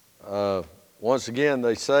Once again,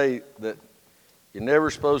 they say that you're never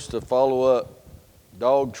supposed to follow up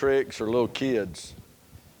dog tricks or little kids.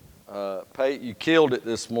 Pate, you killed it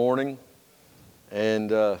this morning, and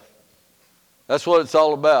that's what it's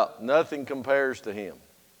all about. Nothing compares to him.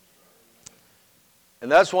 And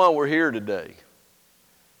that's why we're here today.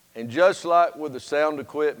 And just like with the sound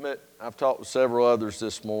equipment, I've talked with several others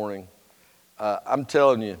this morning, I'm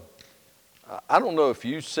telling you, I don't know if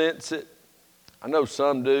you sense it. I know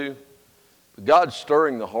some do. But God's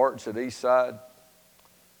stirring the hearts at Eastside.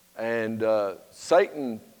 And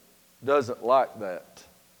Satan doesn't like that.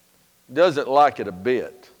 Doesn't like it a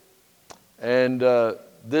bit. And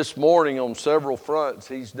this morning on several fronts,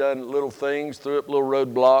 he's done little things, threw up little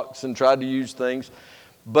roadblocks and tried to use things.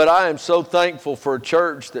 But I am so thankful for a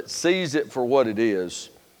church that sees it for what it is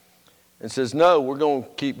and says, no, we're going to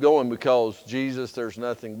keep going because, Jesus, there's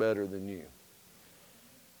nothing better than you.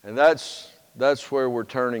 And that's where we're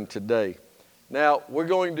turning today. Now, we're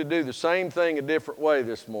going to do the same thing a different way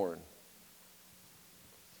this morning.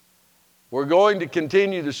 We're going to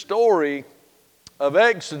continue the story of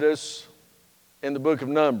Exodus in the book of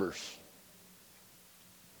Numbers.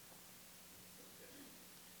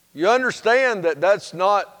 You understand that that's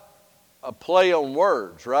not a play on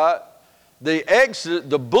words, right?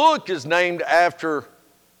 The book is named after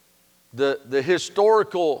the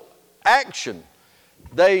historical action.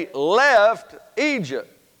 They left Egypt.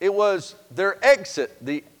 It was their exit,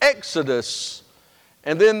 the Exodus.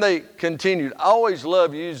 And then they continued. I always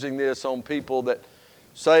love using this on people that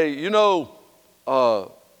say,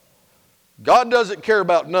 God doesn't care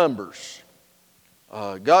about numbers.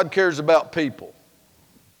 God cares about people.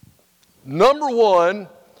 Number one,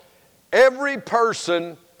 every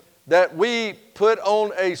person that we put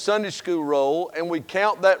on a Sunday school roll and we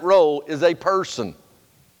count that roll is a person.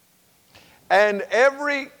 And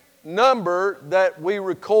every number that we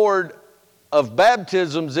record of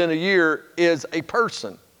baptisms in a year is a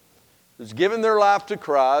person who's given their life to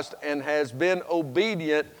Christ and has been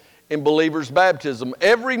obedient in believers' baptism.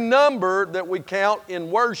 Every number that we count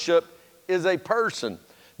in worship is a person.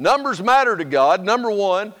 Numbers matter to God, number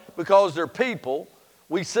one, because they're people.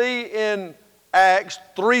 We see in Acts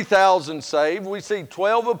 3,000 saved. We see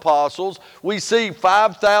 12 apostles. We see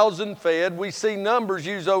 5,000 fed. We see numbers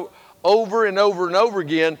used over and over and over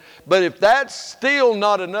again. But if that's still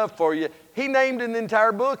not enough for you, he named an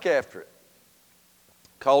entire book after it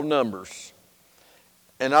called Numbers.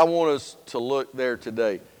 And I want us to look there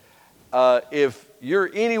today. If you're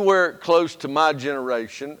anywhere close to my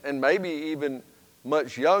generation, and maybe even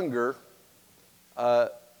much younger,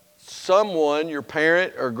 someone, your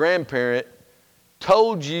parent or grandparent,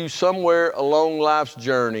 told you somewhere along life's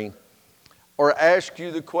journey or asked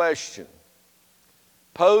you the question,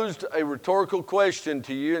 posed a rhetorical question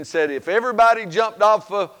to you and said, if everybody jumped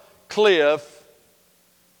off a cliff,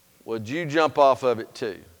 would you jump off of it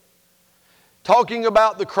too? Talking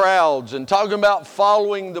about the crowds and talking about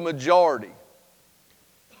following the majority.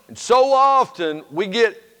 And so often we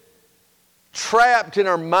get trapped in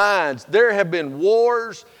our minds. There have been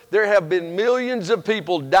wars. There have been millions of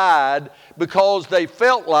people died because they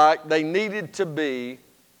felt like they needed to be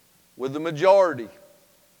with the majority.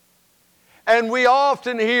 And we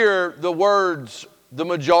often hear the words, the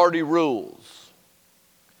majority rules.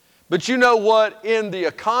 But you know what? In the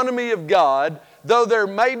economy of God, though there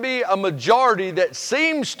may be a majority that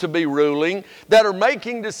seems to be ruling, that are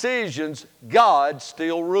making decisions, God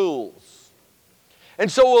still rules.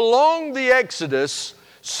 And so along the Exodus,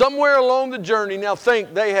 somewhere along the journey, now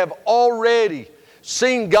think, they have already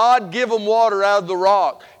seen God give them water out of the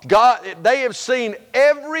rock. They have seen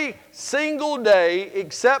every single day,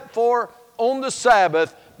 except for on the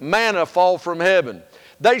Sabbath, manna fall from heaven.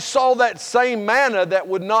 They saw that same manna that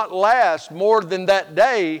would not last more than that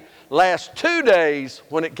day, last 2 days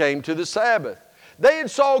when it came to the Sabbath. They had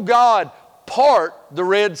saw God part the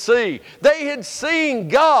Red Sea. They had seen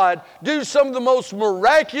God do some of the most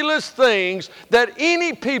miraculous things that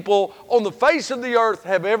any people on the face of the earth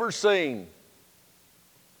have ever seen.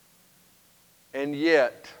 And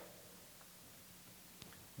yet,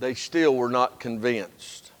 they still were not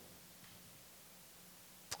convinced.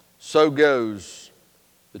 So goes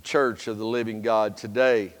the church of the living God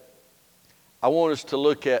today. I want us to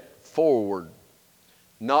look at forward,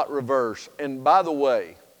 not reverse. And by the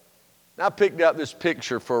way, I picked out this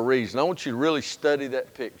picture for a reason. I want you to really study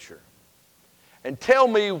that picture. And tell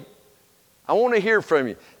me, I want to hear from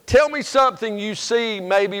you. Tell me something you see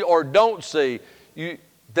maybe or don't see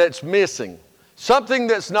that's missing. Something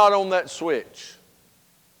that's not on that switch.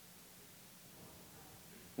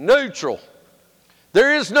 Neutral.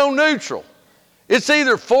 There is no neutral. It's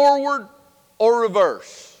either forward or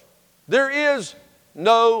reverse. There is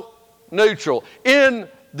no neutral. In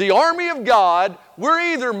the army of God,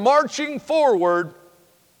 we're either marching forward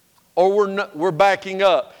or we're backing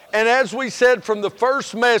up. And as we said from the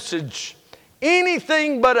first message,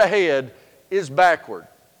 anything but ahead is backward.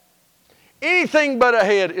 Anything but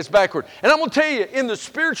ahead is backward. And I'm going to tell you, in the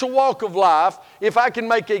spiritual walk of life, if I can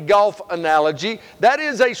make a golf analogy, that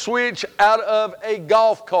is a switch out of a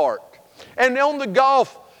golf cart. And on the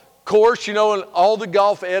golf course, you know, and all the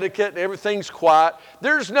golf etiquette and everything's quiet,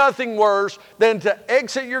 there's nothing worse than to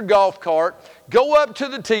exit your golf cart, go up to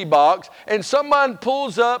the tee box, and someone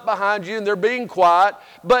pulls up behind you and they're being quiet,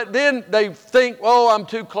 but then they think, oh, I'm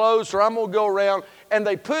too close or I'm going to go around, and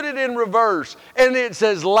they put it in reverse, and it's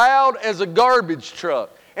as loud as a garbage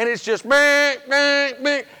truck, and it's just meh, meh,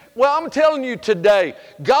 meh. Well, I'm telling you today,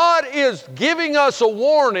 God is giving us a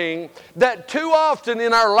warning that too often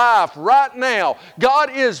in our life right now,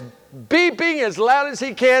 God is beeping as loud as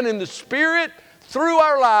He can in the Spirit through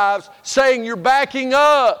our lives, saying, you're backing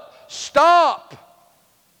up, stop,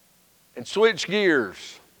 and switch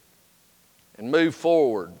gears and move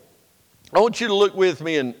forward. I want you to look with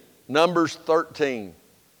me in Numbers 13.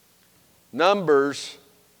 Numbers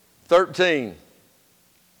 13.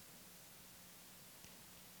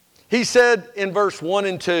 He said in verse 1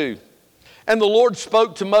 and 2, and the Lord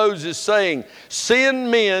spoke to Moses, saying, send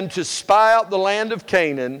men to spy out the land of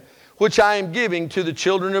Canaan, which I am giving to the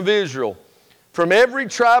children of Israel. From every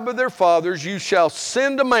tribe of their fathers you shall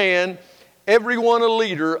send a man, every one a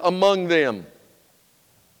leader among them.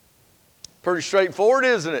 Pretty straightforward,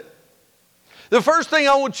 isn't it? The first thing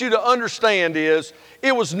I want you to understand is,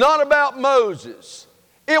 it was not about Moses.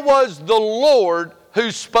 It was the Lord who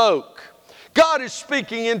spoke. God is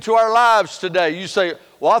speaking into our lives today. You say,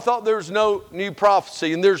 well, I thought there was no new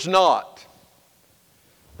prophecy, and there's not.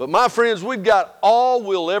 But my friends, we've got all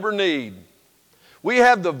we'll ever need. We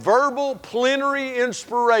have the verbal plenary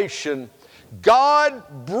inspiration.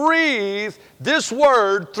 God breathed this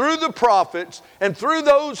word through the prophets and through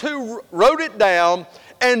those who wrote it down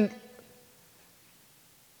and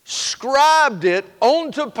scribed it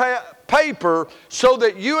onto paper so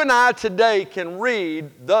that you and I today can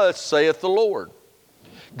read, thus saith the Lord.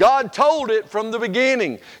 God told it from the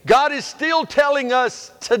beginning. God is still telling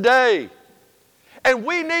us today. And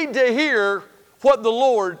we need to hear what the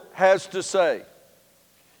Lord has to say.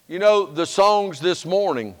 You know, the songs this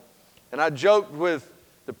morning, and I joked with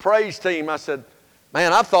the praise team, I said,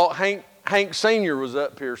 man, I thought Hank Sr. was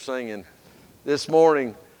up here singing this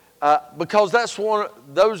morning. Because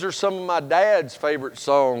those are some of my dad's favorite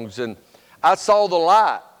songs, and I saw the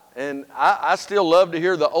light, and I still love to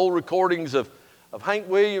hear the old recordings of Hank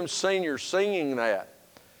Williams Sr. singing that.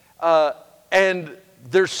 And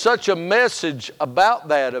there's such a message about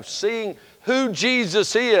that, of seeing who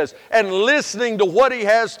Jesus is and listening to what He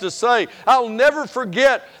has to say. I'll never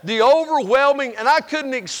forget the overwhelming, and I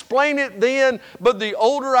couldn't explain it then, but the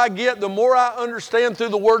older I get, the more I understand through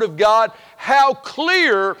the Word of God how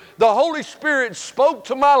clear the Holy Spirit spoke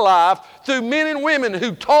to my life through men and women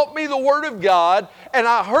who taught me the Word of God, and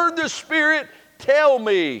I heard the Spirit tell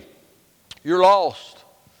me, you're lost,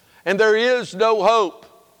 and there is no hope,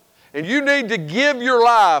 and you need to give your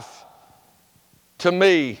life to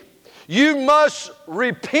me. You must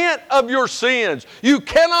repent of your sins. You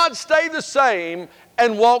cannot stay the same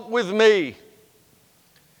and walk with me.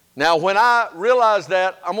 Now, when I realized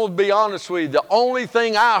that, I'm going to be honest with you, the only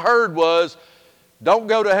thing I heard was, don't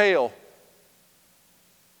go to hell.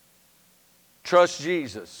 Trust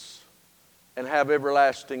Jesus and have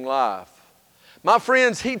everlasting life. My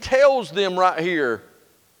friends, He tells them right here,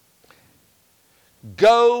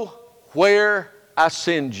 go where I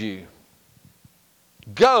send you.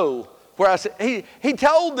 Go where I send. He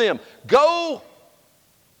told them, go,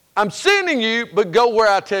 I'm sending you, but go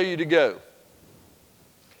where I tell you to go.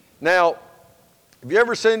 Now, have you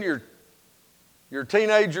ever sent your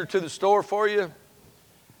teenager to the store for you?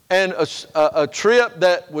 And a trip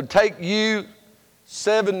that would take you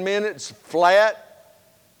 7 minutes flat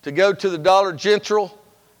to go to the Dollar General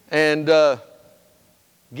and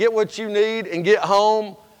get what you need and get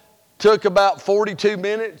home took about 42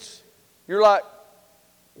 minutes. You're like,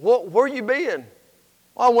 where you been?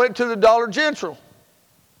 Well, I went to the Dollar General.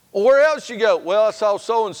 Well, where else you go? Well, I saw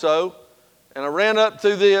so-and-so, and I ran up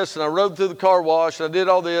through this, and I rode through the car wash, and I did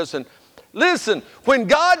all this. And listen, when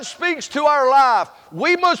God speaks to our life,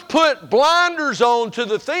 we must put blinders on to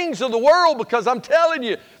the things of the world, because I'm telling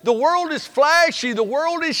you, the world is flashy, the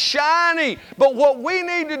world is shiny. But what we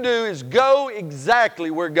need to do is go exactly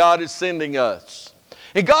where God is sending us.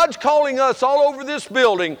 And God's calling us all over this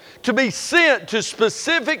building to be sent to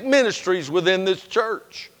specific ministries within this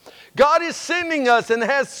church. God is sending us and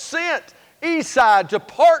has sent Eastside to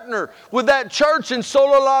partner with that church in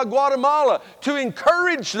Sololá, Guatemala to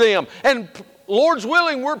encourage them. And Lord's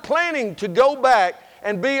willing, we're planning to go back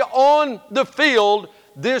and be on the field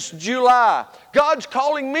this July. God's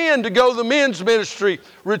calling men to go to the men's ministry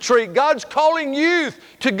retreat. God's calling youth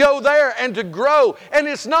to go there and to grow. And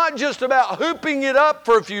it's not just about hooping it up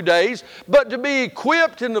for a few days, but to be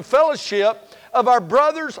equipped in the fellowship of our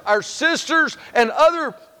brothers, our sisters, and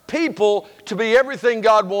other people to be everything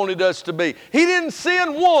God wanted us to be. He didn't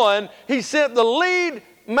send one, He sent the lead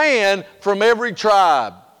man from every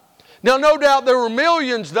tribe. Now, no doubt there were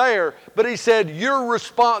millions there, but He said, you're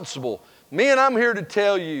responsible. Men, I'm here to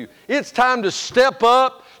tell you, it's time to step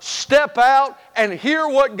up, step out, and hear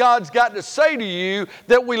what God's got to say to you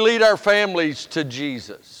that we lead our families to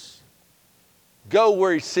Jesus. Go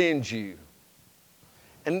where He sends you.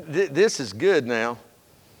 And this is good now.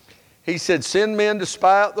 He said, send men to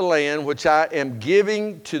spy out the land which I am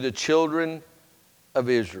giving to the children of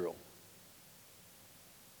Israel.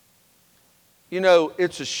 You know,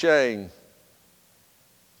 it's a shame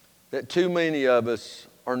that too many of us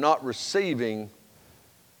are not receiving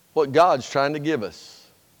what God's trying to give us.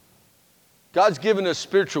 God's given us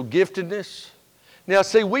spiritual giftedness. Now,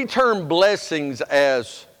 see, we term blessings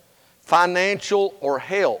as financial or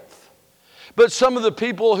health. But some of the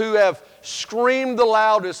people who have screamed the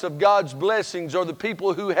loudest of God's blessings are the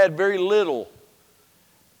people who had very little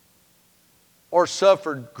or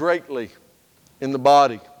suffered greatly in the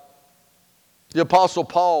body. The Apostle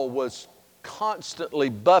Paul was constantly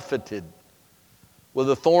buffeted with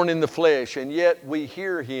a thorn in the flesh, and yet we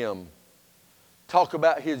hear him talk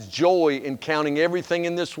about his joy in counting everything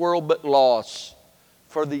in this world but loss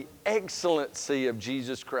for the excellency of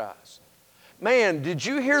Jesus Christ. Man, did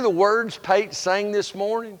you hear the words Pate sang this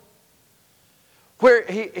morning? Where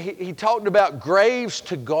he talked about graves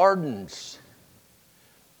to gardens,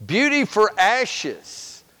 beauty for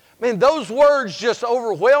ashes. Man, those words just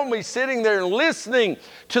overwhelmed me sitting there and listening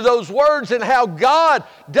to those words, and how God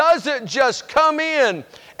doesn't just come in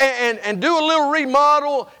and do a little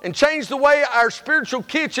remodel and change the way our spiritual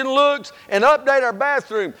kitchen looks and update our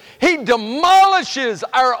bathroom. He demolishes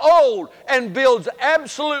our old and builds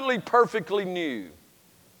absolutely perfectly new.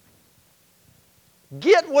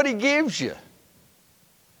 Get what He gives you.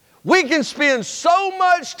 We can spend so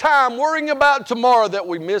much time worrying about tomorrow that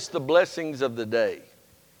we miss the blessings of the day.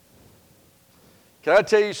 Can I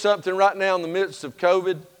tell you something right now in the midst of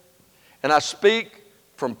COVID? And I speak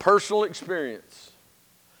from personal experience.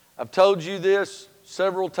 I've told you this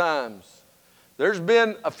several times. There's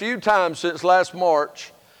been a few times since last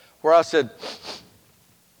March where I said,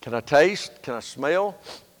 can I taste? Can I smell?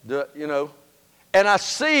 And I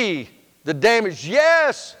see the damage.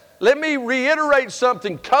 Yes, let me reiterate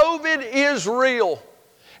something. COVID is real.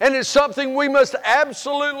 And it's something we must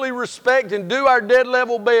absolutely respect and do our dead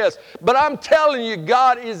level best. But I'm telling you,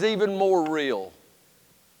 God is even more real.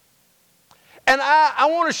 And I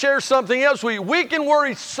want to share something else with you. We can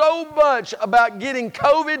worry so much about getting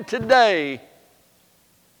COVID today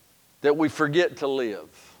that we forget to live.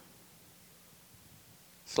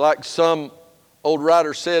 It's like some old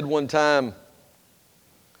writer said one time,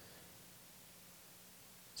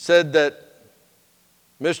 said that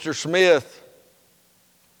Mr. Smith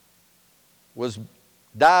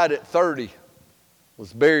died at 30,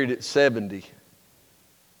 was buried at 70.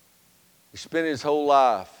 He spent his whole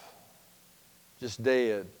life just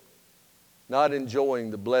dead, not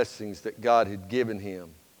enjoying the blessings that God had given him.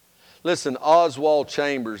 Listen, Oswald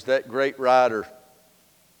Chambers, that great writer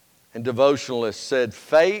and devotionalist, said,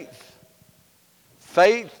 faith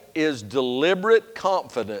is deliberate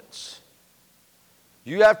confidence.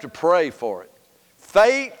 You have to pray for it.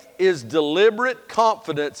 Faith is deliberate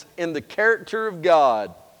confidence in the character of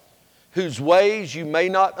God, whose ways you may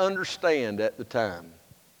not understand at the time.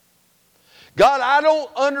 God, I don't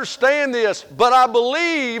understand this, but I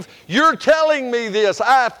believe You're telling me this.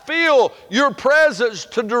 I feel Your presence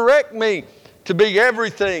to direct me to be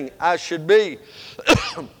everything I should be.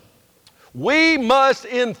 We must,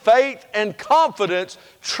 in faith and confidence,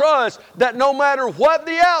 trust that no matter what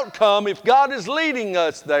the outcome, if God is leading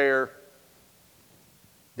us there,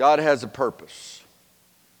 God has a purpose.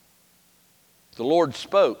 The Lord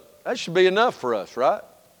spoke. That should be enough for us, right?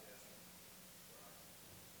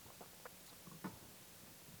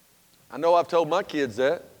 I know I've told my kids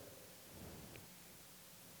that.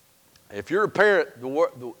 If you're a parent,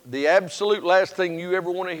 the absolute last thing you ever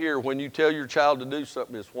want to hear when you tell your child to do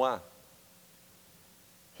something is why?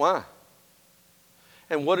 Why?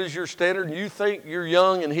 And what is your standard? You think you're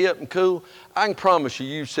young and hip and cool? I can promise you,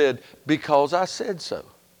 you said, because I said so.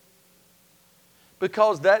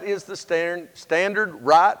 Because that is the standard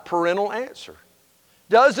right parental answer.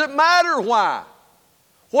 Doesn't matter why.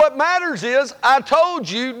 What matters is, I told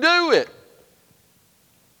you, do it.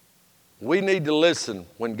 We need to listen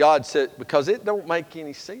when God said, because it don't make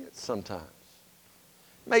any sense sometimes.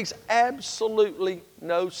 It makes absolutely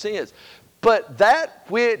no sense. But that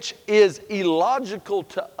which is illogical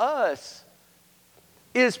to us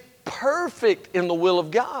is perfect in the will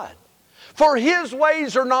of God. For His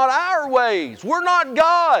ways are not our ways. We're not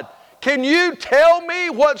God. Can you tell me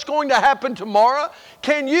what's going to happen tomorrow?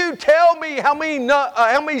 Can you tell me how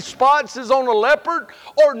many spots is on a leopard,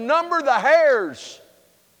 or number the hairs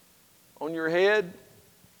on your head?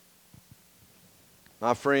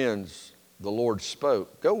 My friends, the Lord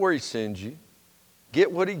spoke. Go where He sends you. Get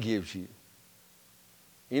what He gives you.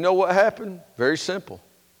 You know what happened? Very simple.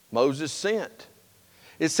 Moses sent.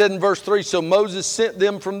 It said in verse 3, so Moses sent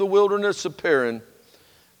them from the wilderness of Paran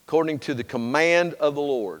according to the command of the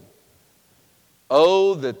Lord.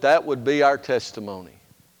 Oh, that would be our testimony.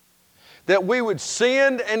 That we would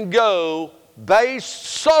send and go based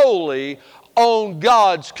solely on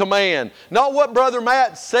God's command. Not what Brother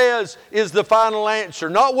Matt says is the final answer.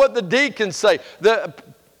 Not what the deacons say.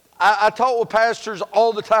 I talk with pastors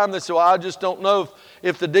all the time. They say, well, I just don't know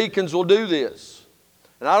if the deacons will do this.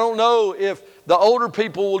 And I don't know if the older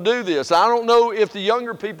people will do this. I don't know if the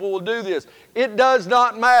younger people will do this. It does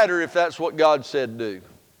not matter if that's what God said do.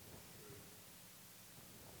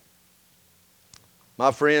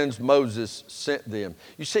 My friends, Moses sent them.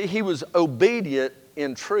 You see, he was obedient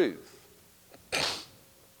in truth.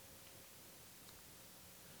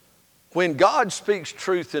 When God speaks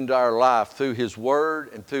truth into our life through His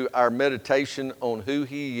Word and through our meditation on who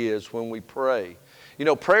He is when we pray. You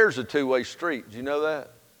know, prayer's a two-way street. Do you know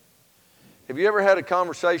that? Have you ever had a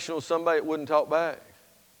conversation with somebody that wouldn't talk back?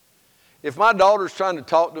 If my daughter's trying to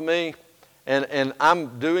talk to me and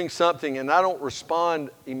I'm doing something and I don't respond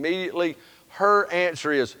immediately, her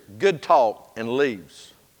answer is, good talk, and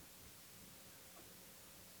leaves.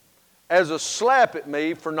 As a slap at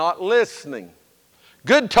me for not listening.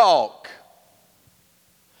 Good talk.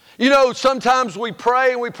 You know, sometimes we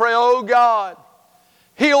pray, oh God,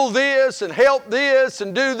 heal this and help this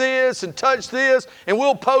and do this and touch this, and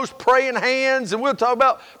we'll post praying hands and we'll talk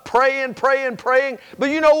about praying. But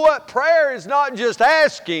you know what? Prayer is not just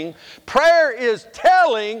asking. Prayer is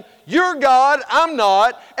telling, you're God, I'm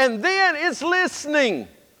not, and then it's listening.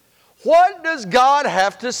 What does God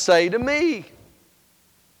have to say to me?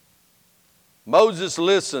 Moses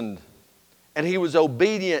listened, and he was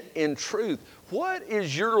obedient in truth. What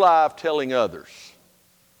is your life telling others?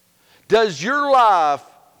 Does your life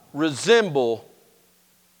resemble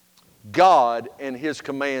God and His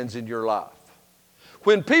commands in your life?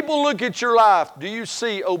 When people look at your life, do you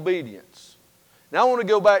see obedience? Now I want to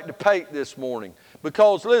go back to Pate this morning.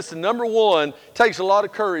 Because listen, number one, it takes a lot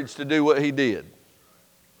of courage to do what he did.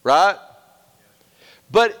 Right?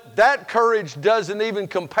 But that courage doesn't even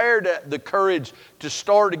compare to the courage to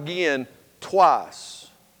start again twice.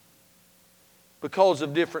 Because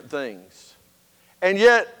of different things. And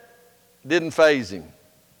yet, didn't faze him.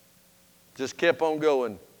 Just kept on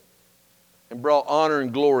going and brought honor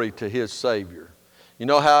and glory to his Savior. You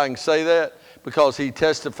know how I can say that? Because he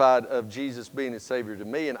testified of Jesus being His Savior to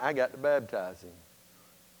me, and I got to baptize him.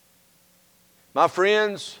 My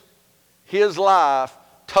friends, his life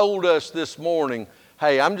told us this morning,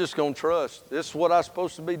 hey, I'm just going to trust. This is what I'm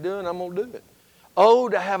supposed to be doing. I'm going to do it. Oh,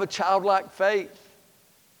 to have a childlike faith.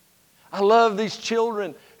 I love these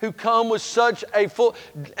children who come with such a full...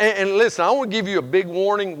 And listen, I want to give you a big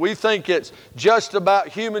warning. We think it's just about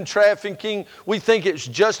human trafficking. We think it's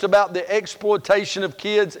just about the exploitation of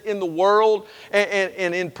kids in the world and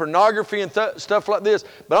in pornography and stuff like this.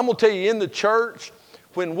 But I'm going to tell you, in the church,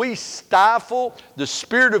 when we stifle the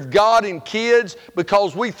Spirit of God in kids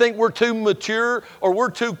because we think we're too mature or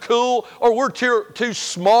we're too cool or we're too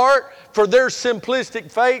smart for their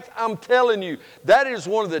simplistic faith, I'm telling you, that is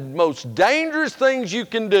one of the most dangerous things you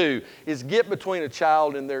can do is get between a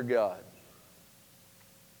child and their God.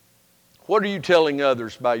 What are you telling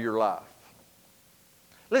others by your life?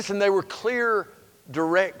 Listen, they were clear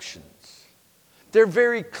directions. They're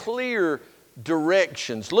very clear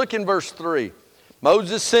directions. Look in verse 3.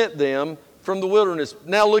 Moses sent them from the wilderness.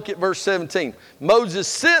 Now look at verse 17. Moses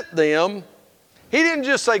sent them. He didn't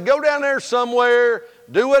just say, go down there somewhere,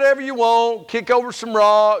 do whatever you want, kick over some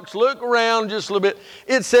rocks, look around just a little bit.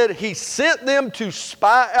 It said he sent them to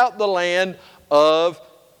spy out the land of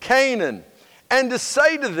Canaan and to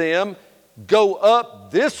say to them, go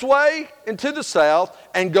up this way and to the south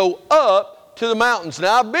and go up to the mountains.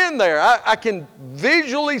 Now I've been there. I can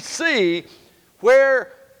visually see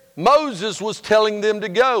where Moses was telling them to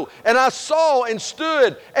go. And I saw and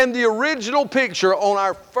stood, and the original picture on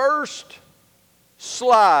our first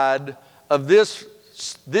slide of this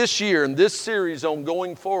year and this series on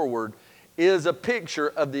going forward is a picture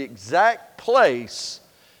of the exact place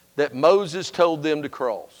that Moses told them to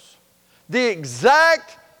cross. The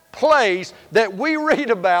exact place that we read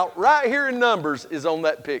about right here in Numbers is on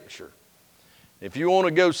that picture. If you want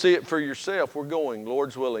to go see it for yourself, we're going,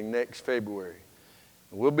 Lord's willing, next February.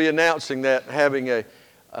 We'll be announcing that, having an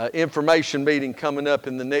information meeting coming up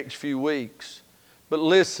in the next few weeks. But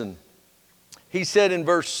listen, he said in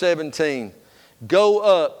verse 17, go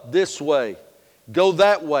up this way, go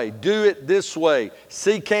that way, do it this way,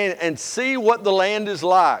 and see what the land is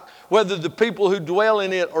like, whether the people who dwell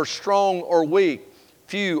in it are strong or weak,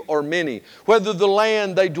 few or many, whether the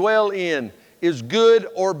land they dwell in is good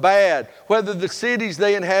or bad, whether the cities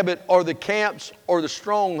they inhabit are the camps or the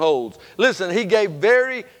strongholds. Listen, he gave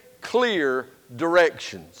very clear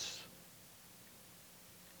directions.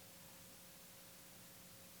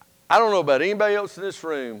 I don't know about anybody else in this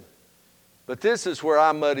room, but this is where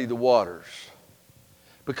I muddy the waters.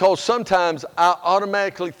 Because sometimes I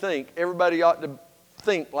automatically think everybody ought to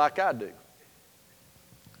think like I do.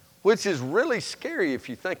 Which is really scary if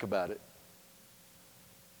you think about it.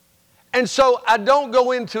 And so I don't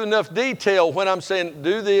go into enough detail when I'm saying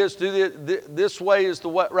do this way is the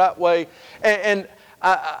right way. And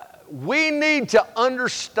we need to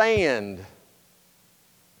understand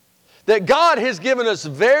that God has given us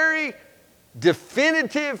very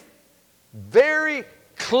definitive, very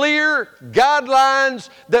clear guidelines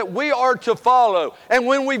that we are to follow. And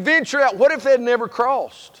when we venture out, what if they had never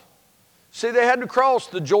crossed? See, they had to cross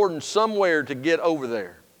the Jordan somewhere to get over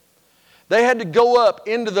there. They had to go up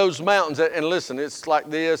into those mountains. And listen, it's like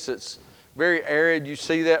this. It's very arid. You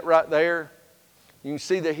see that right there? You can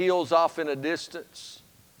see the hills off in a distance.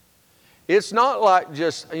 It's not like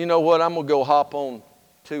just, you know what, I'm going to go hop on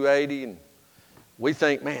 280. And we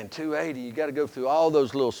think, man, 280, you got to go through all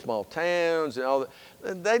those little small towns and all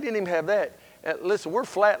that. They didn't even have that. Listen, we're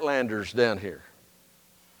flatlanders down here.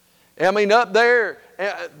 I mean, up there,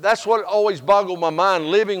 that's what always boggled my mind,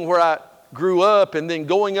 living where I grew up and then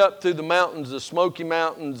going up through the mountains, the Smoky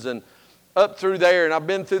Mountains, and up through there. And I've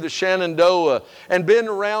been through the Shenandoah and been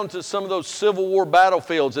around to some of those Civil War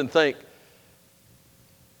battlefields and think,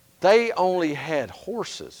 they only had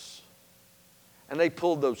horses. And they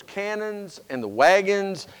pulled those cannons and the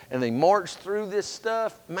wagons and they marched through this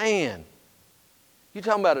stuff. Man, you're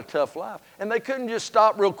talking about a tough life. And they couldn't just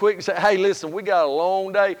stop real quick and say, hey, listen, we got a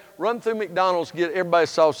long day. Run through McDonald's, get everybody a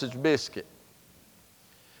sausage biscuit.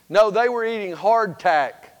 No, they were eating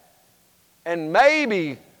hardtack and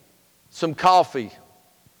maybe some coffee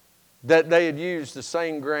that they had used the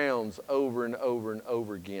same grounds over and over and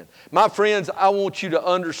over again. My friends, I want you to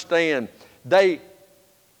understand, they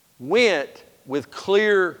went with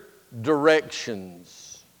clear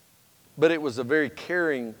directions, but it was a very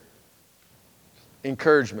caring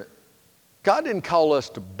encouragement. God didn't call us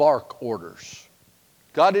to bark orders.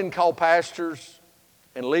 God didn't call pastors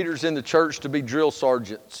and leaders in the church to be drill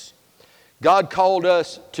sergeants. God called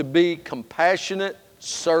us to be compassionate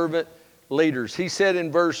servant leaders. He said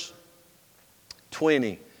in verse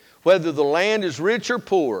 20, whether the land is rich or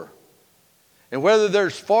poor, and whether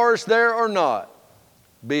there's forest there or not,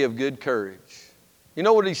 be of good courage. You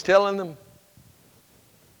know what he's telling them?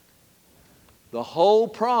 The whole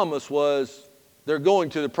promise was they're going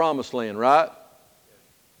to the promised land, right?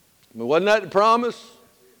 I mean, wasn't that the promise?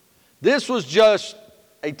 This was just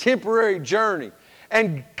a temporary journey.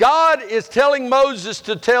 And God is telling Moses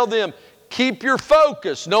to tell them, keep your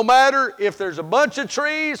focus, no matter if there's a bunch of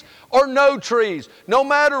trees or no trees, no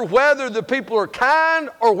matter whether the people are kind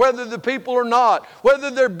or whether the people are not, whether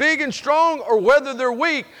they're big and strong or whether they're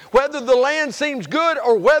weak, whether the land seems good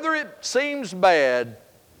or whether it seems bad,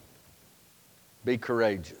 be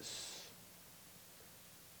courageous.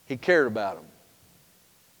 He cared about them.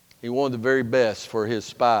 He wanted the very best for his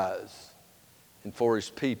spies and for his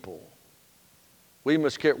people. We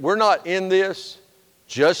must care. We're not in this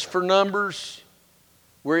just for numbers.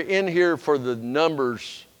 We're in here for the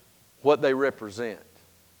numbers, what they represent.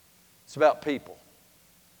 It's about people.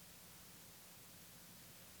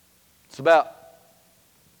 It's about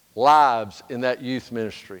lives in that youth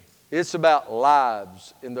ministry. It's about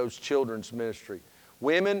lives in those children's ministry.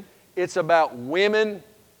 Women, it's about women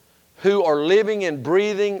who are living and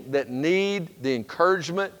breathing that need the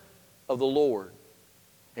encouragement of the Lord.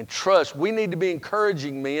 And trust, we need to be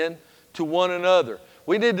encouraging men to one another.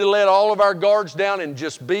 We need to let all of our guards down and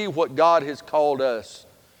just be what God has called us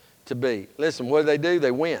to be. Listen, what did they do? They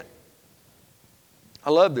went. I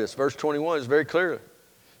love this. Verse 21 is very clear.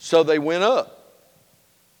 So they went up.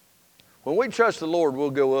 When we trust the Lord, we'll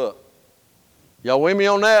go up. Y'all with me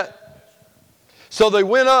on that? So they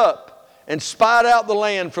went up and spied out the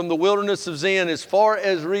land from the wilderness of Zin as far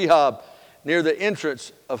as Rehob, near the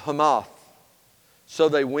entrance of Hamath. So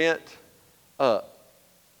they went up.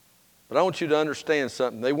 But I want you to understand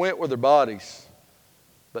something. They went with their bodies,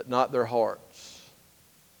 but not their hearts.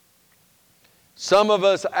 Some of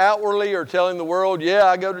us outwardly are telling the world, yeah,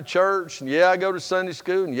 I go to church, and yeah, I go to Sunday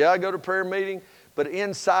school, and yeah, I go to prayer meeting. But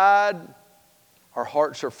inside, our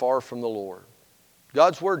hearts are far from the Lord.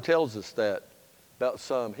 God's Word tells us that about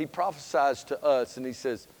some. He prophesies to us, and He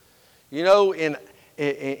says, you know,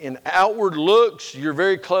 in outward looks, you're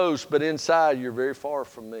very close, but inside, you're very far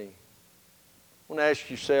from me. I want to ask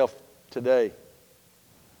yourself today,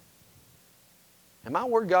 am I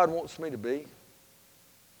where God wants me to be?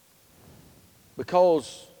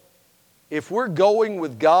 Because if we're going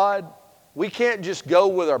with God, we can't just go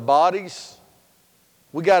with our bodies.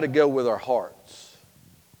 We got to go with our hearts.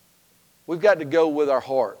 We've got to go with our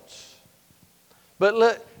hearts.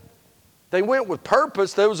 But they went with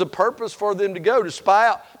purpose. There was a purpose for them to go, to spy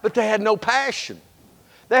out. But they had no passion.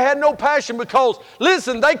 They had no passion because,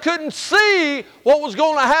 listen, they couldn't see what was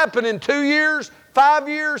going to happen in 2 years, 5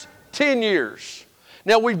 years, 10 years.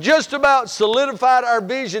 Now, we've just about solidified our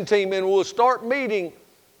vision team, and we'll start meeting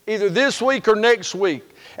either this week or next week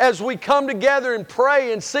as we come together and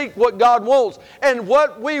pray and seek what God wants. And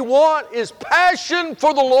what we want is passion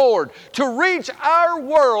for the Lord, to reach our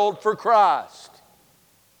world for Christ.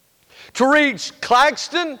 To reach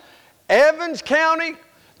Claxton, Evans County,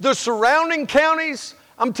 the surrounding counties.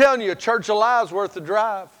 I'm telling you, a Church Alive is worth the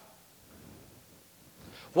drive.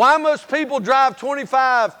 Why must people drive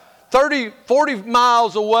 25, 30, 40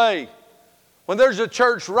 miles away when there's a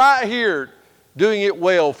church right here doing it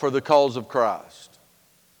well for the cause of Christ?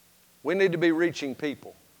 We need to be reaching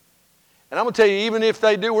people. And I'm going to tell you, even if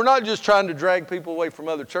they do, we're not just trying to drag people away from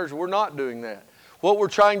other churches. We're not doing that. What we're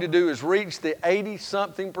trying to do is reach the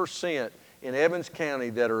 80-something% in Evans County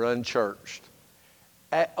that are unchurched.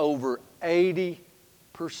 At over 80%.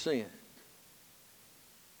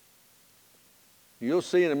 You'll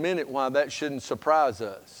see in a minute why that shouldn't surprise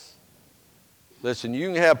us. Listen, you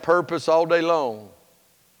can have purpose all day long.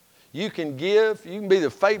 You can give, you can be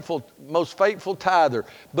the most faithful tither.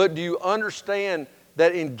 But do you understand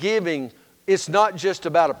that in giving, it's not just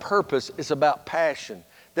about a purpose, it's about passion.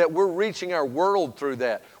 That we're reaching our world through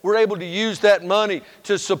that. We're able to use that money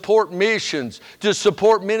to support missions, to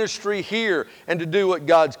support ministry here, and to do what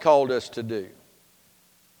God's called us to do.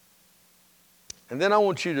 And then I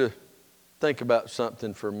want you to think about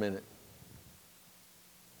something for a minute.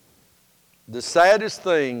 The saddest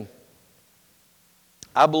thing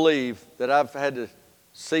I believe that I've had to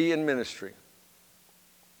see in ministry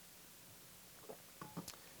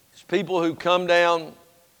is people who come down,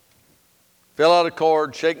 fill out a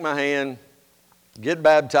card, shake my hand, get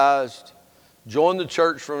baptized, join the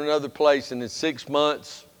church from another place, and in 6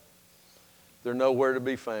 months, they're nowhere to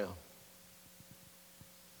be found.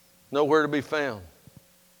 Nowhere to be found.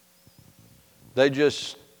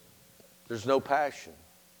 There's no passion.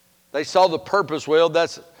 They saw the purpose. Well,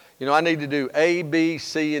 I need to do A, B,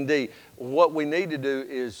 C, and D. What we need to do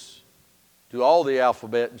is do all the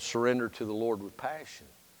alphabet and surrender to the Lord with passion.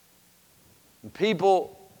 And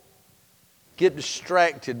people get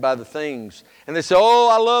distracted by the things. And they say, oh,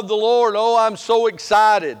 I love the Lord. Oh, I'm so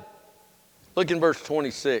excited. Look in verse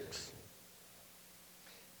 26.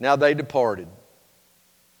 Now they departed.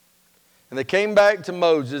 And they came back to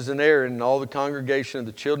Moses and Aaron and all the congregation of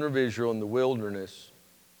the children of Israel in the wilderness.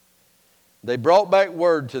 They brought back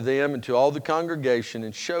word to them and to all the congregation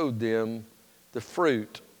and showed them the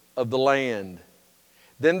fruit of the land.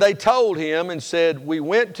 Then they told him and said, we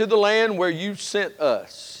went to the land where you sent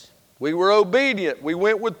us. We were obedient. We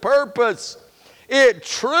went with purpose. It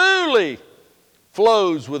truly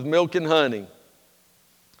flows with milk and honey.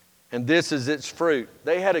 And this is its fruit.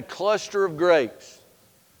 They had a cluster of grapes.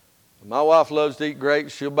 My wife loves to eat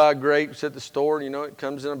grapes. She'll buy grapes at the store. And it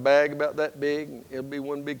comes in a bag about that big. And it'll be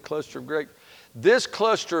one big cluster of grapes. This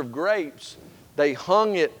cluster of grapes, they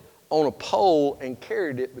hung it on a pole and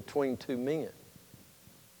carried it between two men.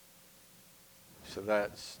 So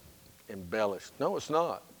that's embellished. No, it's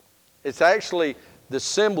not. It's actually the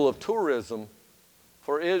symbol of tourism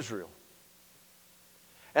for Israel.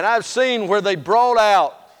 And I've seen where they brought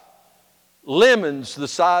out lemons the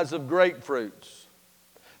size of grapefruits.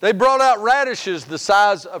 They brought out radishes the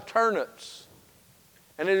size of turnips.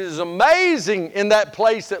 And it is amazing in that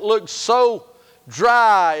place that looks so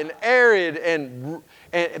dry and arid. And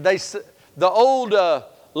the old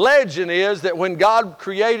legend is that when God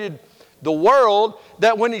created the world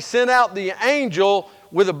that when he sent out the angel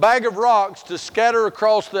with a bag of rocks to scatter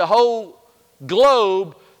across the whole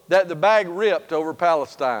globe, that the bag ripped over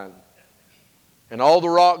Palestine. And all the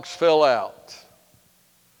rocks fell out.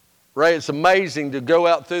 Ray, it's amazing to go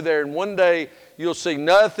out through there and one day you'll see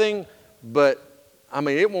nothing but,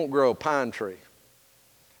 it won't grow a pine tree.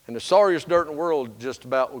 And the sorriest dirt in the world just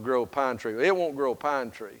about will grow a pine tree. It won't grow a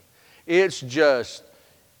pine tree. It's just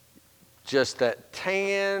that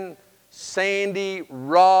tan, sandy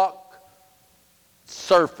rock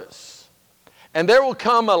surface. And there will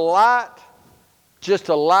come a light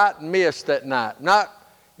mist at night. Not,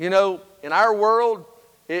 in our world,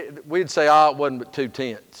 we'd say, it wasn't but 2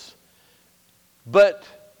 tenths. But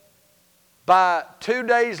by 2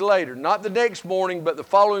 days later, not the next morning, but the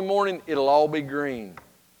following morning, it'll all be green.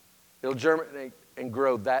 It'll germinate and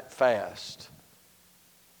grow that fast.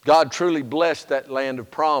 God truly blessed that land of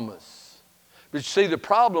promise. But you see, the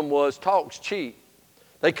problem was talk's cheap.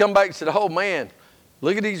 They come back and said, oh man,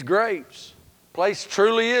 look at these grapes. Place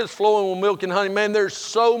truly is flowing with milk and honey. Man, there's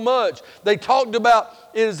so much. They talked about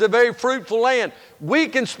it is a very fruitful land. We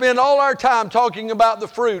can spend all our time talking about the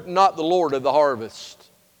fruit, not the Lord of the harvest.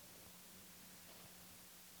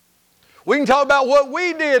 We can talk about what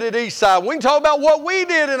we did at Eastside. We can talk about what we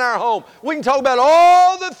did in our home. We can talk about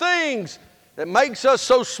all the things that makes us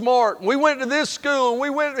so smart. We went to this school and we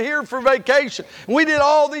went here for vacation. And we did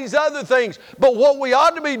all these other things. But what we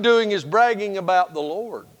ought to be doing is bragging about the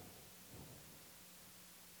Lord.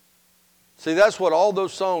 See, that's what all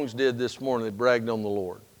those songs did this morning. They bragged on the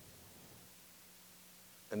Lord.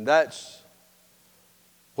 And that's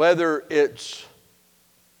whether it's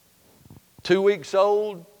 2 weeks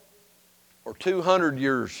old or 200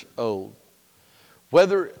 years old.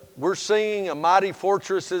 Whether we're singing A Mighty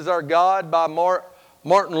Fortress Is Our God by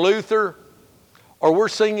Martin Luther, or we're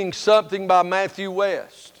singing something by Matthew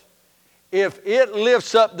West. If it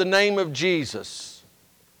lifts up the name of Jesus,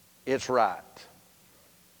 it's right.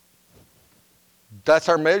 That's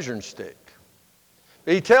our measuring stick.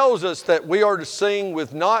 He tells us that we are to sing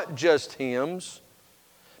with not just hymns,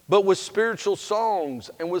 but with spiritual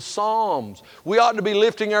songs and with psalms. We ought to be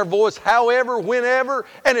lifting our voice however, whenever,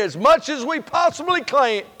 and as much as we possibly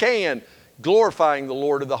can, glorifying the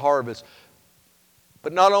Lord of the harvest.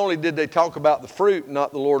 But not only did they talk about the fruit,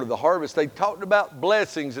 not the Lord of the harvest, they talked about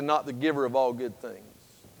blessings and not the giver of all good things.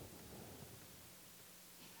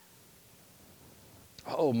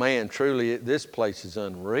 Oh man, truly, this place is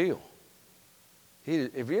unreal.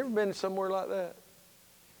 Have you ever been somewhere like that?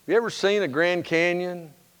 Have you ever seen a Grand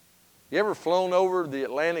Canyon? You ever flown over the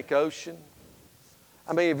Atlantic Ocean?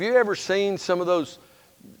 Have you ever seen some of those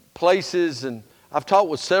places? And I've talked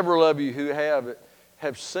with several of you who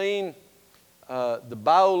have seen the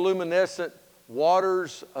bioluminescent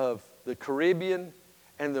waters of the Caribbean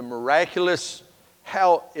and the miraculous,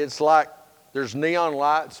 how it's like there's neon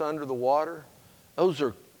lights under the water. Those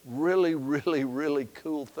are really, really, really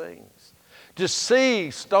cool things. To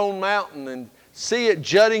see Stone Mountain and see it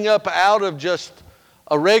jutting up out of just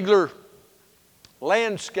a regular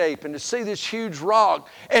landscape and to see this huge rock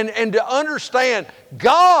and to understand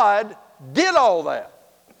God did all that.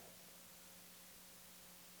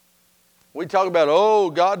 We talk about,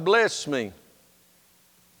 oh, God bless me.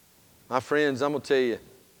 My friends, I'm going to tell you,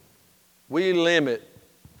 we limit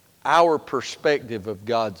our perspective of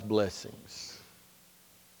God's blessings.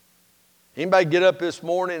 Anybody get up this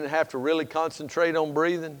morning and have to really concentrate on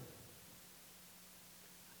breathing?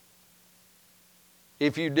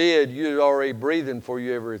 If you did, you'd already breathing before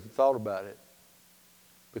you ever thought about it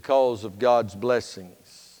because of God's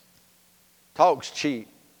blessings. Talk's cheap.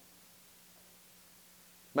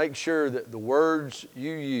 Make sure that the words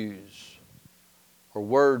you use are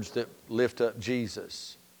words that lift up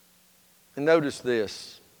Jesus. And notice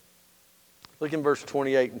this. Look in verse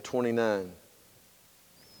 28 and 29.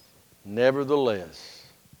 Nevertheless.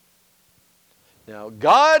 Now,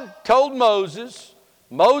 God told Moses.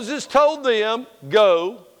 Moses told them,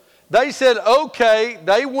 go. They said, okay.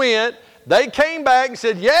 They went. They came back and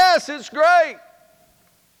said, yes, it's great.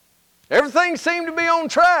 Everything seemed to be on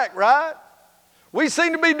track, right? We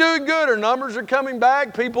seem to be doing good. Our numbers are coming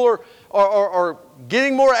back. People are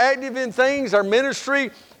getting more active in things. Our ministry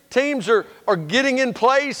teams are getting in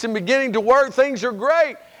place and beginning to work. Things are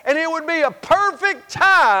great. And it would be a perfect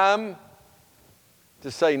time to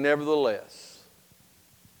say, nevertheless.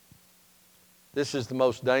 This is the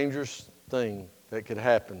most dangerous thing that could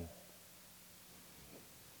happen.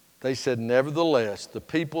 They said, nevertheless, the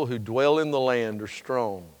people who dwell in the land are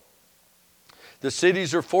strong. The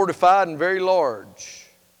cities are fortified and very large.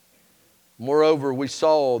 Moreover, we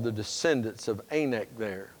saw the descendants of Anak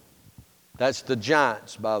there. That's the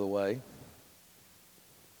giants, by the way.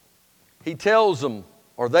 he tells them,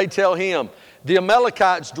 or they tell him, the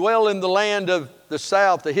Amalekites dwell in the land of the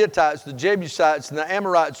south, the Hittites, the Jebusites, and the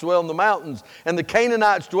Amorites dwell in the mountains, and the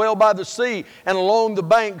Canaanites dwell by the sea and along the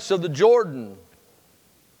banks of the Jordan.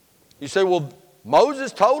 You say, well,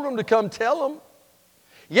 Moses told them to come tell them.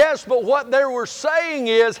 Yes, but what they were saying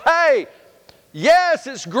is, hey, yes,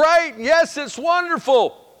 it's great. Yes, it's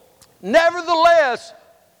wonderful. Nevertheless,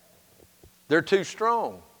 they're too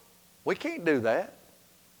strong. We can't do that.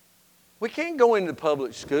 We can't go into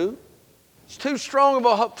public school. It's too strong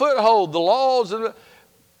of a foothold. The laws.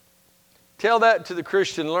 Tell that to the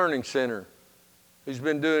Christian Learning Center, who's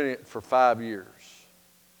been doing it for 5 years.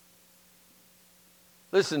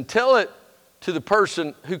 Listen, tell it to the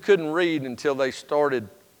person who couldn't read until they started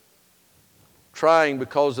trying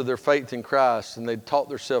because of their faith in Christ and they'd taught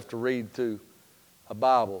themselves to read through a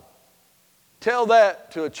Bible. Tell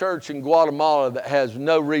that to a church in Guatemala that has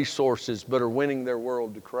no resources but are winning their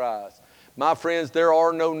world to Christ. My friends, there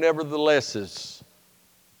are no neverthelesses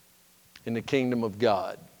in the kingdom of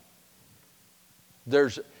God.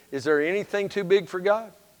 Is there anything too big for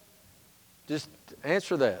God? Just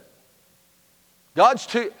answer that.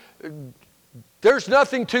 There's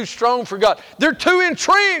nothing too strong for God. They're too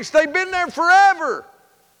entrenched. They've been there forever.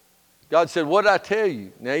 God said, what did I tell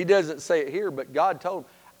you? Now, He doesn't say it here, but God told him,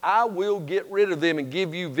 I will get rid of them and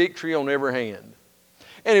give you victory on every hand.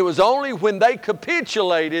 And it was only when they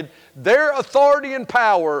capitulated their authority and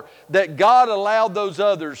power that God allowed those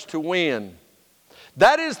others to win.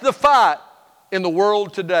 That is the fight in the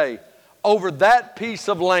world today over that piece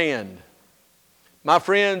of land. My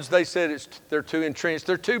friends, they said they're too entrenched.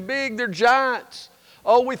 They're too big. They're giants.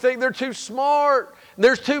 Oh, we think they're too smart.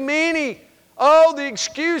 There's too many. Oh, the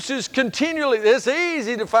excuses continually. It's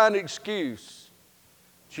easy to find an excuse.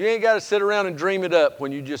 But you ain't got to sit around and dream it up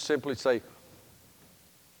when you just simply say,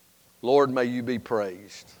 Lord, may you be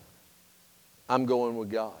praised. I'm going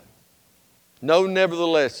with God. No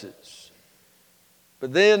neverthelesses.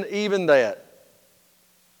 But then even that,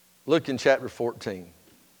 look in chapter 14.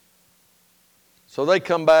 So they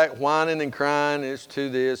come back whining and crying, it's to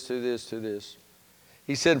this, to this, to this.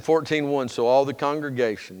 He said in 14:1, so all the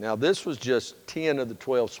congregation. Now this was just 10 of the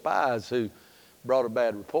 12 spies who brought a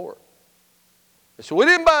bad report. They said, we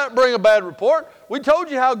didn't bring a bad report. We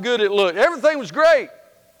told you how good it looked. Everything was great.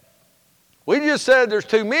 We just said there's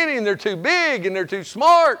too many and they're too big and they're too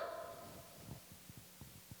smart.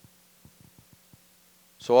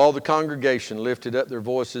 So all the congregation lifted up their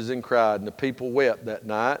voices and cried, and the people wept that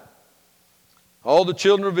night. All the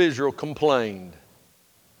children of Israel complained.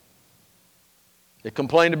 They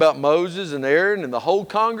complained about Moses and Aaron, and the whole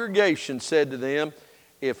congregation said to them,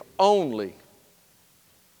 if only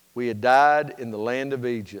we had died in the land of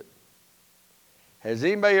Egypt. Has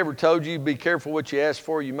anybody ever told you, be careful what you ask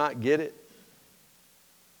for, you might get it?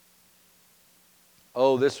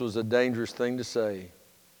 Oh, this was a dangerous thing to say.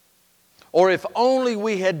 Or if only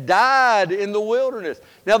we had died in the wilderness.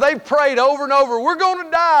 Now they've prayed over and over, we're going to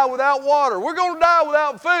die without water. We're going to die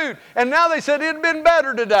without food. And now they said it'd been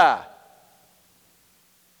better to die.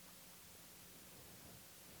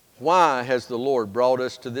 Why has the Lord brought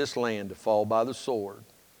us to this land to fall by the sword?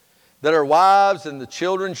 That our wives and the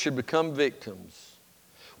children should become victims.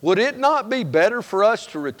 Would it not be better for us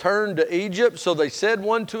to return to Egypt? So they said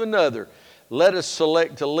one to another, let us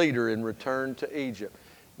select a leader and return to Egypt.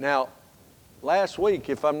 Now, last week,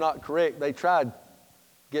 if I'm not correct, they tried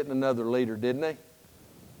getting another leader, didn't they?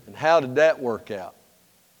 And how did that work out?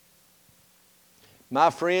 My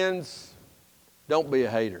friends, don't be a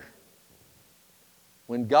hater.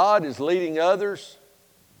 When God is leading others,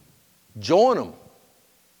 join them.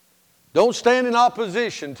 Don't stand in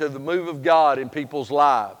opposition to the move of God in people's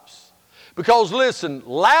lives. Because listen,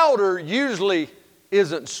 louder usually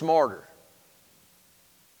isn't smarter.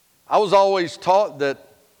 I was always taught that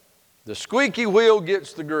the squeaky wheel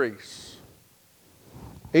gets the grease.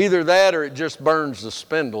 Either that or it just burns the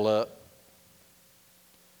spindle up.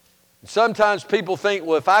 Sometimes people think,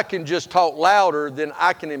 well, if I can just talk louder, then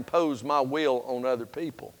I can impose my will on other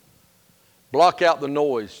people. Block out the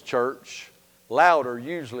noise, church. Louder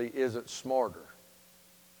usually isn't smarter.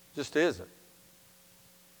 Just isn't.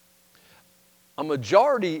 A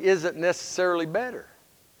majority isn't necessarily better.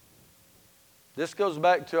 This goes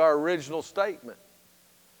back to our original statement.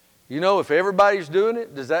 You know, if everybody's doing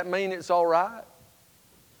it, does that mean it's all right?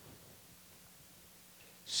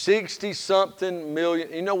 60-something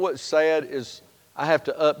million. You know what's sad is I have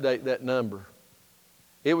to update that number.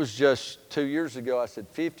 It was just 2 years ago, I said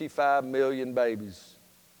 55 million babies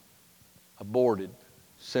aborted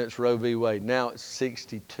since Roe v. Wade. Now it's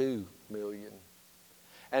 62 million.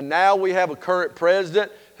 And now we have a current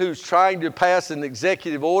president who's trying to pass an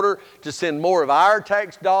executive order to send more of our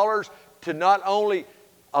tax dollars to not only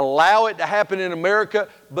allow it to happen in America,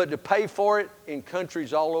 but to pay for it in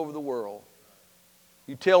countries all over the world.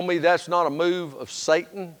 You tell me that's not a move of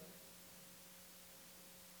Satan?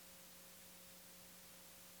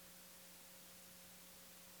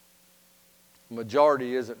 The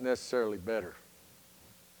majority isn't necessarily better.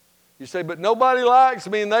 You say, but nobody likes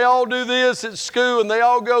me, and they all do this at school, and they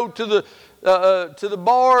all go to the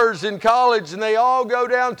bars in college, and they all go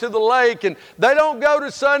down to the lake, and they don't go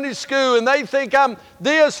to Sunday school, and they think I'm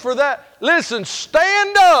this for that. Listen,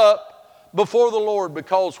 stand up before the Lord,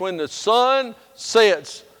 because when the sun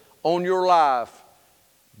sets on your life,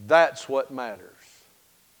 that's what matters.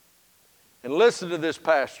 And listen to this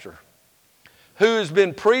pastor who has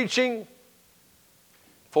been preaching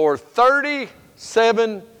for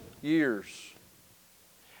 37 years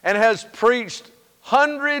and has preached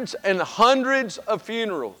hundreds and hundreds of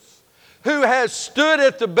funerals, who has stood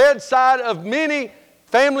at the bedside of many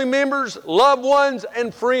family members, loved ones,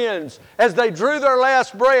 and friends as they drew their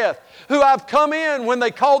last breath, who I've come in when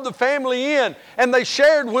they called the family in and they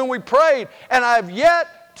shared when we prayed, and I've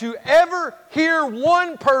yet to ever hear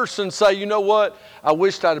one person say, you know what, I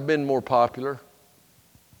wished I'd have been more popular.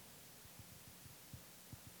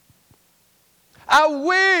 I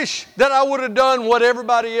wish that I would have done what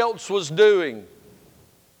everybody else was doing.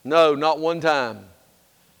 No, not one time.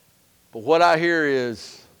 But what I hear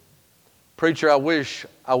is, preacher, I wish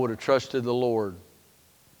I would have trusted the Lord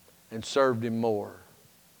and served Him more.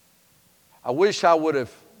 I wish I would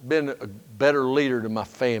have been a better leader to my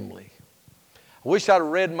family. I wish I'd have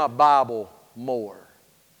read my Bible more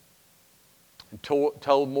and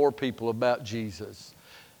told more people about Jesus.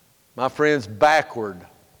 My friends, backwards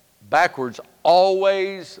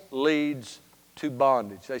always leads to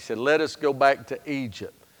bondage. They said, let us go back to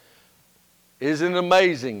Egypt. Isn't it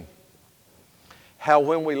amazing how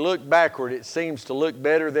when we look backward, it seems to look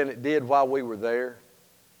better than it did while we were there?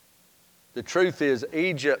 The truth is,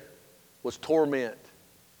 Egypt was torment.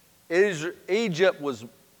 Egypt was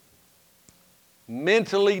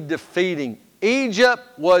mentally defeating. Egypt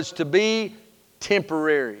was to be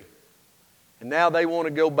temporary. And now they want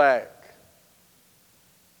to go back.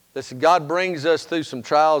 Listen, God brings us through some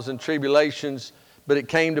trials and tribulations, but it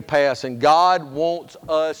came to pass, and God wants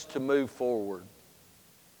us to move forward.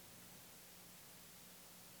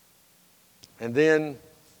 And then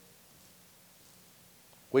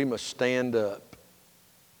we must stand up.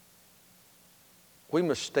 We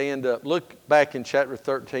must stand up. Look back in chapter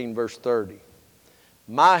 13, verse 30.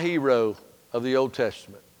 My hero of the Old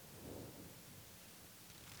Testament.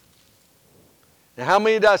 Now, how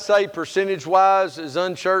many did I say percentage-wise is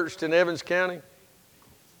unchurched in Evans County?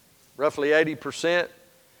 Roughly 80%.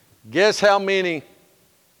 Guess how many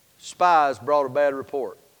spies brought a bad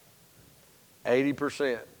report?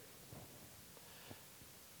 80%.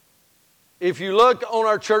 If you look on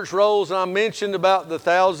our church rolls, and I mentioned about the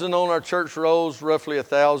 1,000 on our church rolls, roughly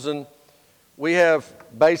 1,000, we have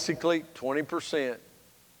basically 20%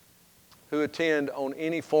 who attend on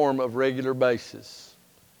any form of regular basis.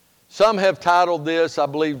 Some have titled this, I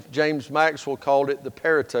believe James Maxwell called it, the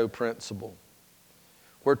Pareto principle,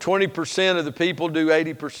 where 20% of the people do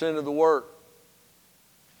 80% of the work.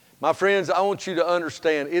 My friends, I want you to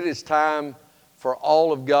understand it is time for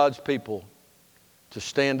all of God's people to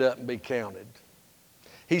stand up and be counted.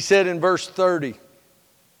 He said in verse 30,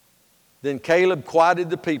 then Caleb quieted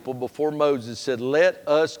the people before Moses, said, let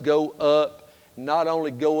us go up, not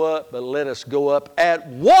only go up, but let us go up at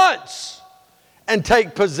once and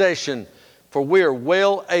take possession, for we are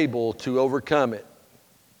well able to overcome it.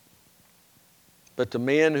 But the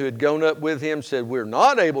men who had gone up with him said, we're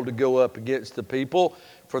not able to go up against the people,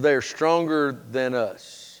 for they are stronger than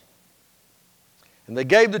us. And they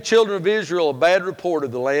gave the children of Israel a bad report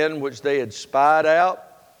of the land which they had spied out,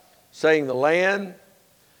 saying, the land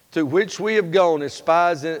to which we have gone as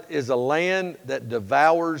spies is a land that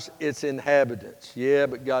devours its inhabitants. Yeah,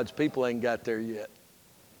 but God's people ain't got there yet.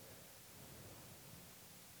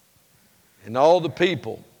 And all the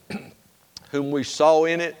people whom we saw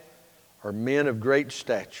in it are men of great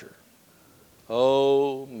stature.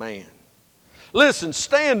 Oh, man. Listen,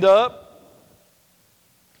 stand up.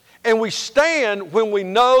 And we stand when we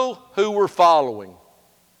know who we're following.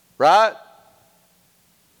 Right?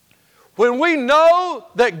 When we know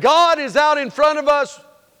that God is out in front of us,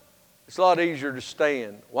 it's a lot easier to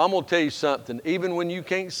stand. Well, I'm going to tell you something. Even when you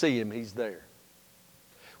can't see Him, He's there.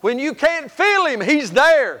 When you can't feel Him, He's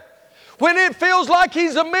there. When it feels like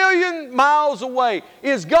He's a million miles away,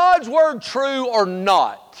 is God's Word true or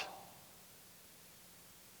not?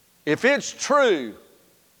 If it's true,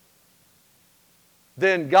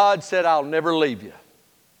 then God said, I'll never leave you.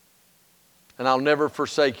 And I'll never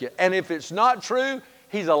forsake you. And if it's not true,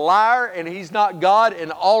 He's a liar and He's not God,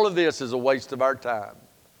 and all of this is a waste of our time.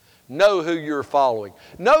 Know who you're following.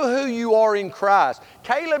 Know who you are in Christ.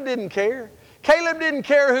 Caleb didn't care. Caleb didn't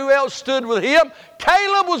care who else stood with him.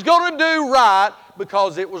 Caleb was going to do right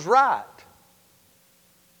because it was right.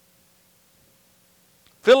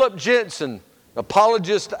 Philip Jensen,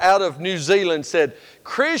 apologist out of New Zealand, said,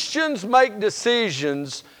 Christians make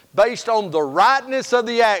decisions based on the rightness of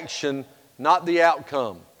the action, not the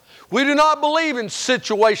outcome. We do not believe in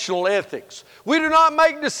situational ethics. We do not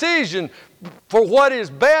make decisions for what is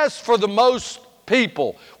best for the most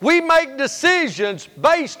people. We make decisions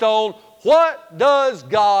based on what does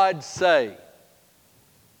God say.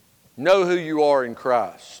 Know who you are in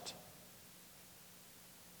Christ.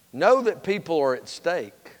 Know that people are at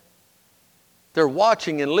stake. They're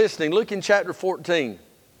watching and listening. Look in chapter 14.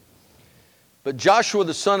 But Joshua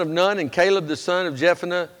the son of Nun and Caleb the son of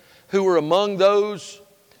Jephunneh, who were among those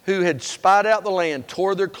who had spied out the land,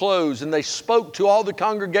 tore their clothes, and they spoke to all the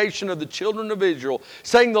congregation of the children of Israel,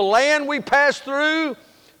 saying, the land we passed through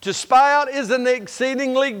to spy out is an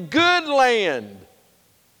exceedingly good land.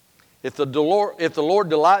 If the Lord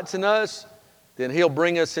delights in us, then He'll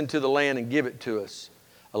bring us into the land and give it to us,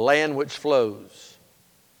 a land which flows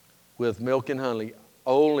with milk and honey.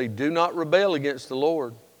 Only do not rebel against the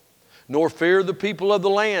Lord, nor fear the people of the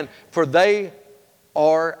land, for they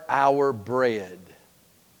are our bread.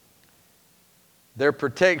 Their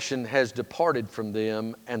protection has departed from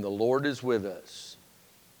them, and the Lord is with us.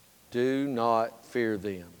 Do not fear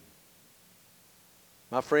them.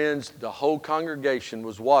 My friends, the whole congregation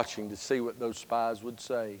was watching to see what those spies would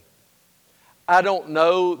say. I don't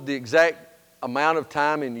know the exact amount of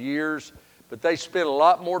time in years, but they spent a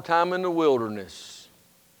lot more time in the wilderness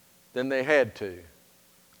than they had to,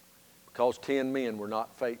 because 10 men were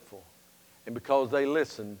not faithful and because they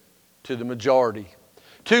listened to the majority.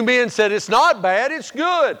 2 men said, it's not bad, it's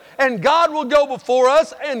good. And God will go before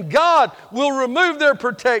us and God will remove their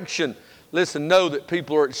protection. Listen, know that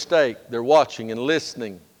people are at stake. They're watching and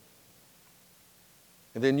listening.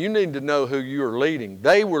 And then you need to know who you're leading.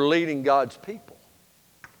 They were leading God's people.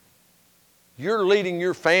 You're leading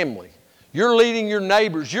your family. You're leading your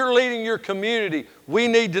neighbors. You're leading your community. We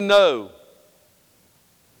need to know.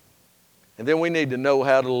 And then we need to know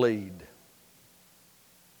how to lead.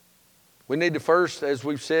 We need to first, as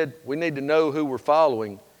we've said, we need to know who we're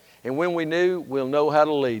following. And when we knew, we'll know how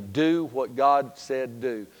to lead. Do what God said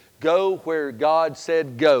do. Go where God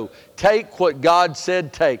said go. Take what God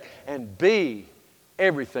said take. And be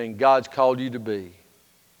everything God's called you to be.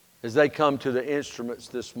 As they come to the instruments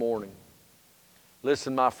this morning.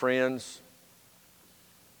 Listen, my friends.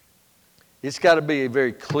 It's got to be a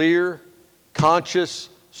very clear, conscious,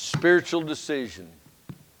 spiritual decision.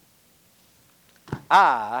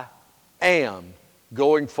 I am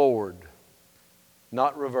going forward,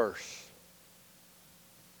 not reverse.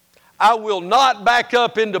 I will not back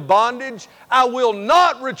up into bondage. I will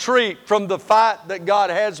not retreat from the fight that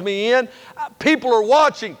God has me in. People are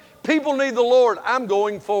watching. People need the Lord. I'm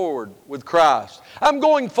going forward with Christ. I'm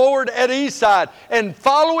going forward at Eastside and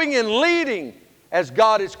following and leading as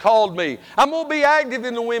God has called me. I'm going to be active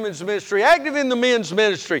in the women's ministry, active in the men's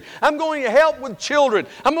ministry. I'm going to help with children.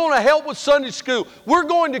 I'm going to help with Sunday school. We're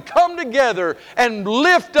going to come together and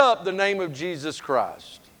lift up the name of Jesus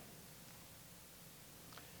Christ.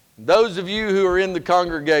 Those of you who are in the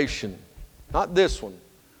congregation, not this one,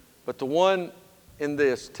 but the one in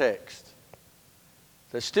this text,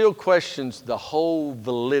 that still questions the whole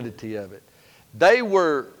validity of it. They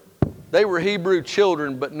were Hebrew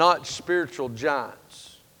children, but not spiritual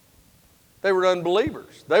giants. They were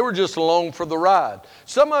unbelievers. They were just along for the ride.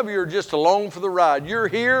 Some of you are just along for the ride. You're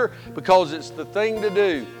here because it's the thing to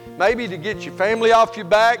do. Maybe to get your family off your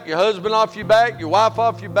back, your husband off your back, your wife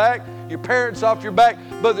off your back, your parents off your back.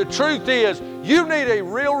 But the truth is, you need a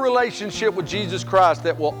real relationship with Jesus Christ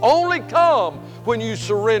that will only come when you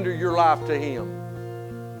surrender your life to Him.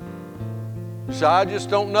 So I just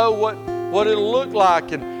don't know what it'll look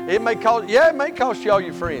like, and it may cost you all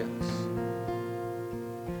your friends.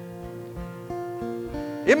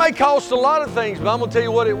 It may cost a lot of things, but I'm going to tell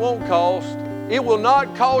you what it won't cost. It will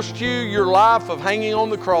not cost you your life of hanging on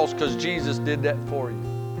the cross, because Jesus did that for you.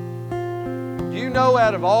 Do you know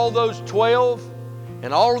out of all those 12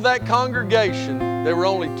 and all of that congregation, there were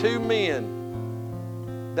only 2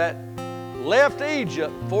 men that left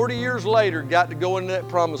Egypt 40 years later, got to go into that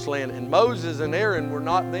promised land, and Moses and Aaron were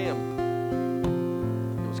not them.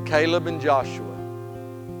 It was Caleb and Joshua.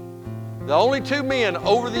 The only 2 men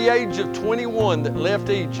over the age of 21 that left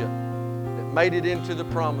Egypt that made it into the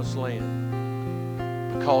promised land.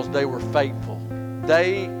 because they were faithful.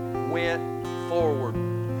 They went forward.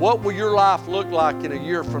 What will your life look like in a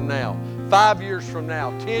year from now, 5 years from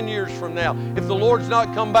now, 10 years from now? If the Lord's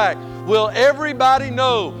not come back, will everybody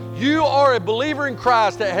know you are a believer in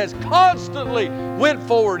Christ that has constantly went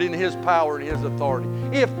forward in His power and His authority?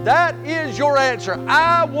 If that is your answer,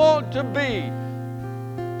 I want to be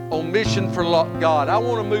on mission for God. I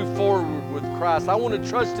want to move forward with Christ. I want to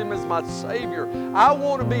trust Him as my Savior. I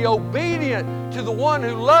want to be obedient to the one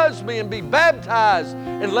who loves me and be baptized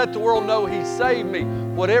and let the world know He saved me.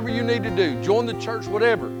 Whatever you need to do, join the church,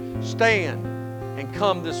 whatever, stand and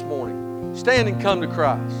come this morning. Stand and come to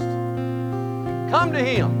Christ. Come to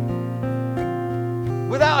Him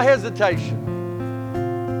without hesitation.